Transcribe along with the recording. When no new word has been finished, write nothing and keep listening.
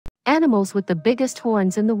animals with the biggest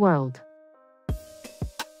horns in the world.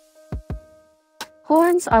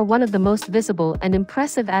 Horns are one of the most visible and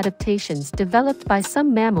impressive adaptations developed by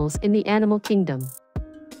some mammals in the animal kingdom.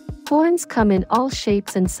 Horns come in all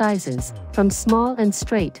shapes and sizes, from small and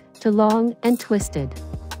straight to long and twisted.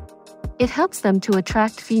 It helps them to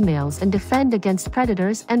attract females and defend against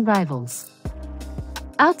predators and rivals.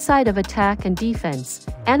 Outside of attack and defense,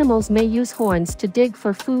 animals may use horns to dig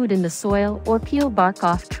for food in the soil or peel bark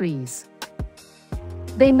off trees.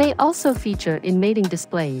 They may also feature in mating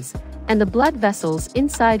displays, and the blood vessels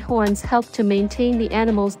inside horns help to maintain the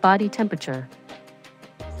animal's body temperature.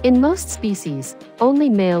 In most species, only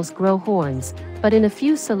males grow horns, but in a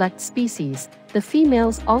few select species, the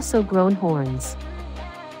females also grow horns.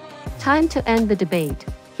 Time to end the debate.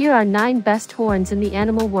 Here are 9 best horns in the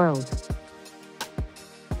animal world.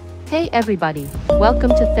 Hey everybody,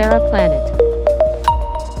 welcome to Thera Planet.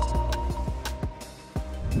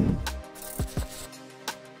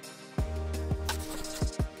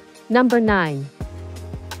 Number 9.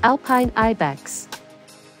 Alpine Ibex.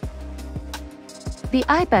 The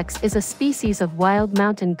ibex is a species of wild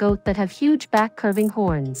mountain goat that have huge back-curving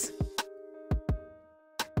horns.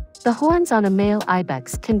 The horns on a male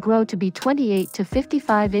ibex can grow to be 28 to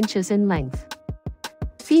 55 inches in length.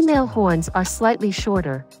 Female horns are slightly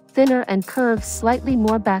shorter, thinner and curve slightly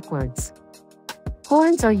more backwards.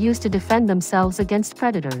 Horns are used to defend themselves against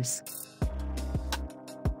predators.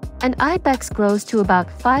 An ibex grows to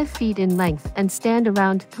about 5 feet in length and stand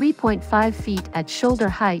around 3.5 feet at shoulder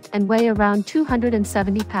height and weigh around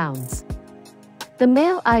 270 pounds. The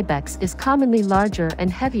male ibex is commonly larger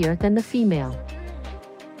and heavier than the female.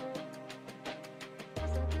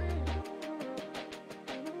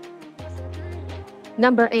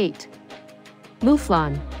 Number 8.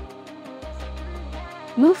 Mouflon.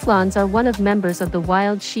 Mouflons are one of members of the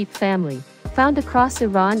wild sheep family, found across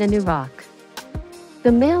Iran and Iraq.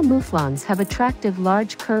 The male mouflons have attractive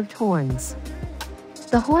large curved horns.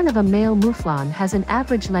 The horn of a male mouflon has an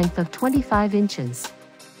average length of 25 inches.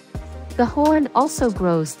 The horn also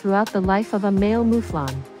grows throughout the life of a male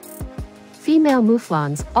mouflon. Female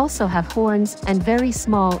mouflons also have horns and very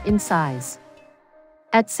small in size.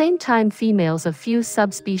 At same time, females of few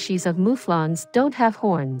subspecies of mouflons don't have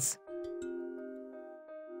horns.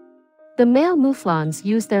 The male mouflons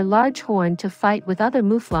use their large horn to fight with other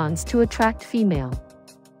mouflons to attract female.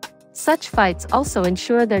 Such fights also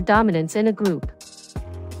ensure their dominance in a group.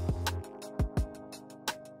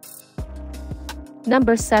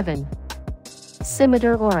 Number 7.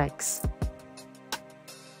 Scimitar oryx.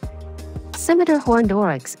 Scimitar horned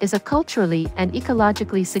oryx is a culturally and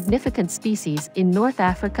ecologically significant species in North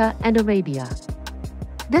Africa and Arabia.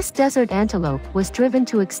 This desert antelope was driven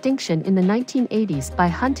to extinction in the 1980s by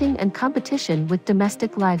hunting and competition with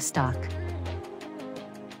domestic livestock.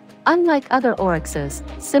 Unlike other oryxes,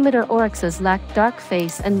 scimitar oryxes lack dark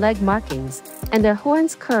face and leg markings, and their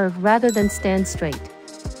horns curve rather than stand straight.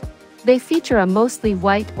 They feature a mostly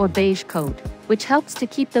white or beige coat, which helps to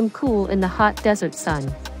keep them cool in the hot desert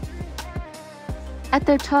sun. At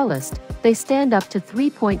their tallest, they stand up to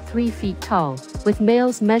 3.3 feet tall, with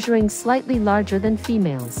males measuring slightly larger than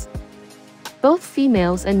females. Both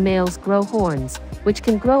females and males grow horns, which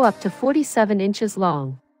can grow up to 47 inches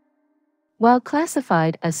long. While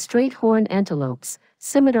classified as straight-horned antelopes,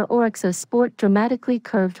 scimitar oryxes sport dramatically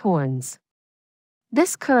curved horns.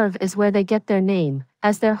 This curve is where they get their name,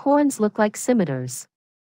 as their horns look like scimitars.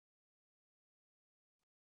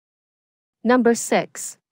 Number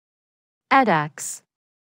 6. Addax.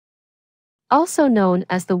 Also known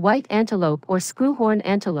as the white antelope or screw-horned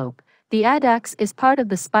antelope, the addax is part of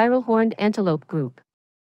the spiral-horned antelope group.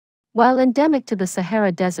 While endemic to the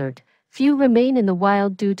Sahara Desert, few remain in the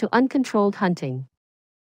wild due to uncontrolled hunting.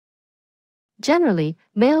 Generally,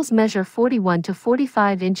 males measure 41 to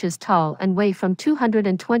 45 inches tall and weigh from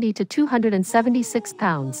 220 to 276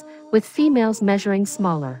 pounds, with females measuring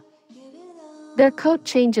smaller. Their coat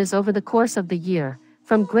changes over the course of the year,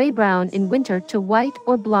 from gray-brown in winter to white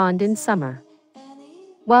or blonde in summer.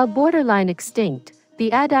 While borderline extinct, the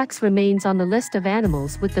addax remains on the list of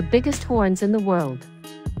animals with the biggest horns in the world.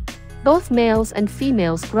 Both males and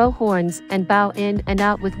females grow horns and bow in and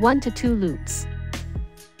out with 1 to 2 loops.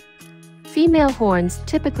 Female horns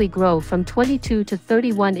typically grow from 22 to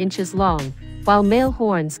 31 inches long, while male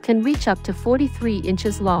horns can reach up to 43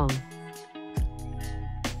 inches long.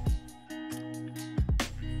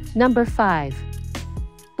 Number 5.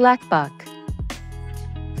 Blackbuck.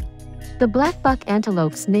 The blackbuck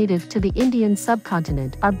antelopes native to the Indian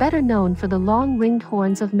subcontinent are better known for the long ringed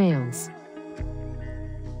horns of males.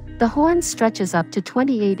 The horn stretches up to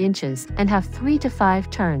 28 inches and have 3 to 5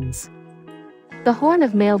 turns. The horn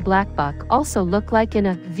of male blackbuck also look like in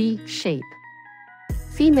a V shape.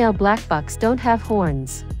 Female blackbucks don't have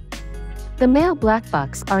horns. The male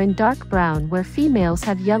blackbucks are in dark brown where females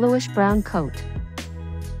have yellowish-brown coat.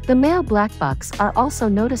 The male blackbucks are also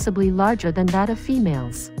noticeably larger than that of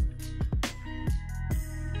females.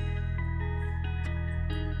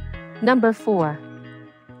 Number 4.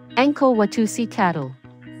 Ankole-Watusi cattle.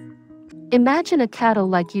 Imagine a cattle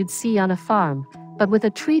like you'd see on a farm, but with a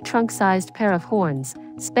tree trunk-sized pair of horns,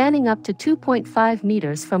 spanning up to 2.5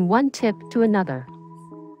 meters from one tip to another.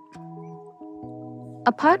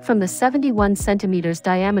 Apart from the 71 centimeters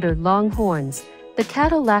diameter long horns, the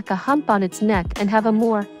cattle lack a hump on its neck and have a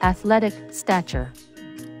more athletic stature.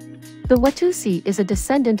 The Watusi is a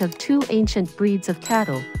descendant of two ancient breeds of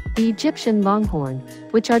cattle, the Egyptian Longhorn,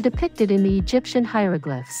 which are depicted in the Egyptian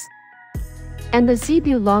hieroglyphs, and the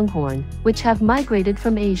Zebu Longhorn, which have migrated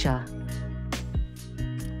from Asia.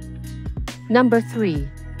 Number 3.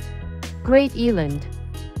 Great Eland.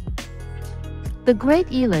 The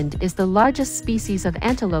great eland is the largest species of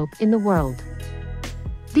antelope in the world.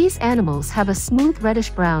 These animals have a smooth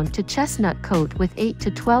reddish-brown to chestnut coat with 8 to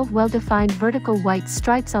 12 well-defined vertical white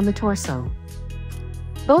stripes on the torso.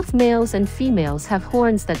 Both males and females have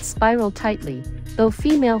horns that spiral tightly, though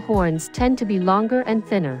female horns tend to be longer and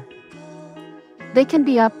thinner. They can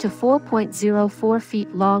be up to 4.04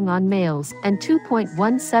 feet long on males and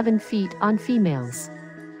 2.17 feet on females.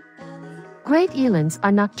 Great elands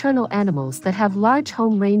are nocturnal animals that have large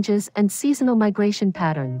home ranges and seasonal migration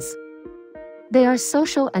patterns. They are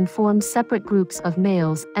social and form separate groups of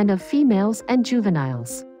males and of females and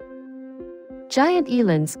juveniles. Giant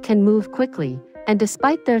elands can move quickly, and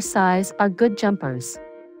despite their size are good jumpers.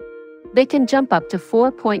 They can jump up to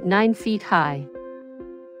 4.9 feet high.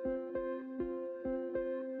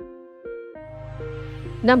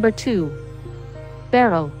 Number 2.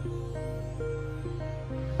 Barrel.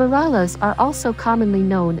 Baralas are also commonly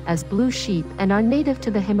known as blue sheep and are native to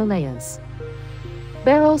the Himalayas.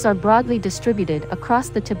 Barrels are broadly distributed across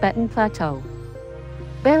the Tibetan Plateau.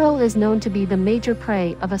 Barrel is known to be the major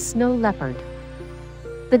prey of a snow leopard.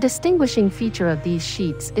 The distinguishing feature of these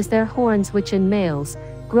sheeps is their horns, which in males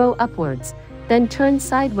grow upwards, then turn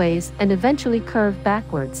sideways and eventually curve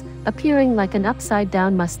backwards, appearing like an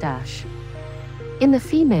upside-down mustache. In the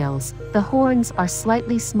females, the horns are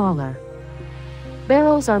slightly smaller.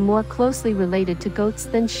 Barrels are more closely related to goats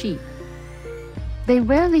than sheep. They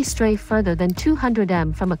rarely stray further than 200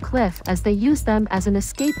 m from a cliff as they use them as an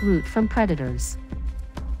escape route from predators.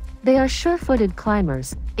 They are sure-footed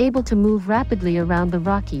climbers, able to move rapidly around the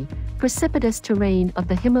rocky, precipitous terrain of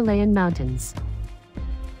the Himalayan mountains.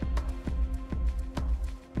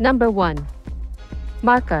 Number 1.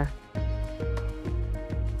 Markhor.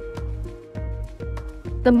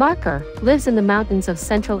 The markhor lives in the mountains of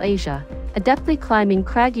Central Asia, adeptly climbing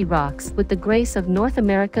craggy rocks with the grace of North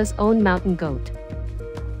America's own mountain goat.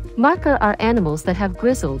 Markhor are animals that have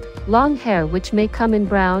grizzled, long hair which may come in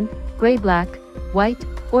brown, gray-black, white,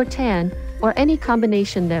 or tan, or any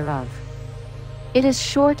combination thereof. It is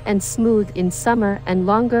short and smooth in summer and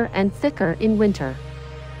longer and thicker in winter.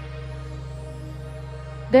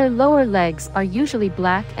 Their lower legs are usually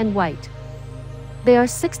black and white. They are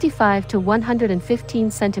 65 to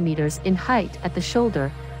 115 centimeters in height at the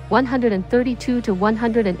shoulder, 132 to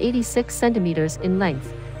 186 centimeters in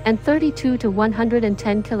length, and 32 to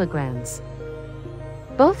 110 kilograms.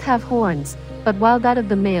 Both have horns, but while that of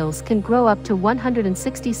the males can grow up to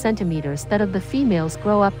 160 centimeters, that of the females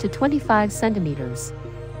grow up to 25 centimeters.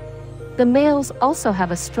 The males also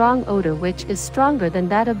have a strong odor which is stronger than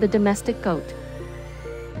that of the domestic goat.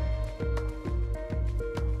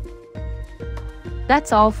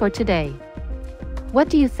 That's all for today. What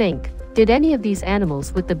do you think? Did any of these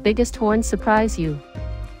animals with the biggest horns surprise you?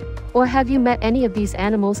 Or have you met any of these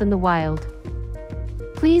animals in the wild?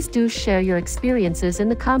 Please do share your experiences in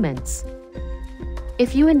the comments.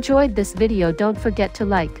 If you enjoyed this video, don't forget to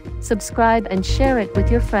like, subscribe and share it with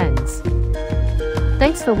your friends.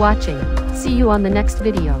 Thanks for watching. See you on the next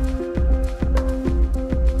video.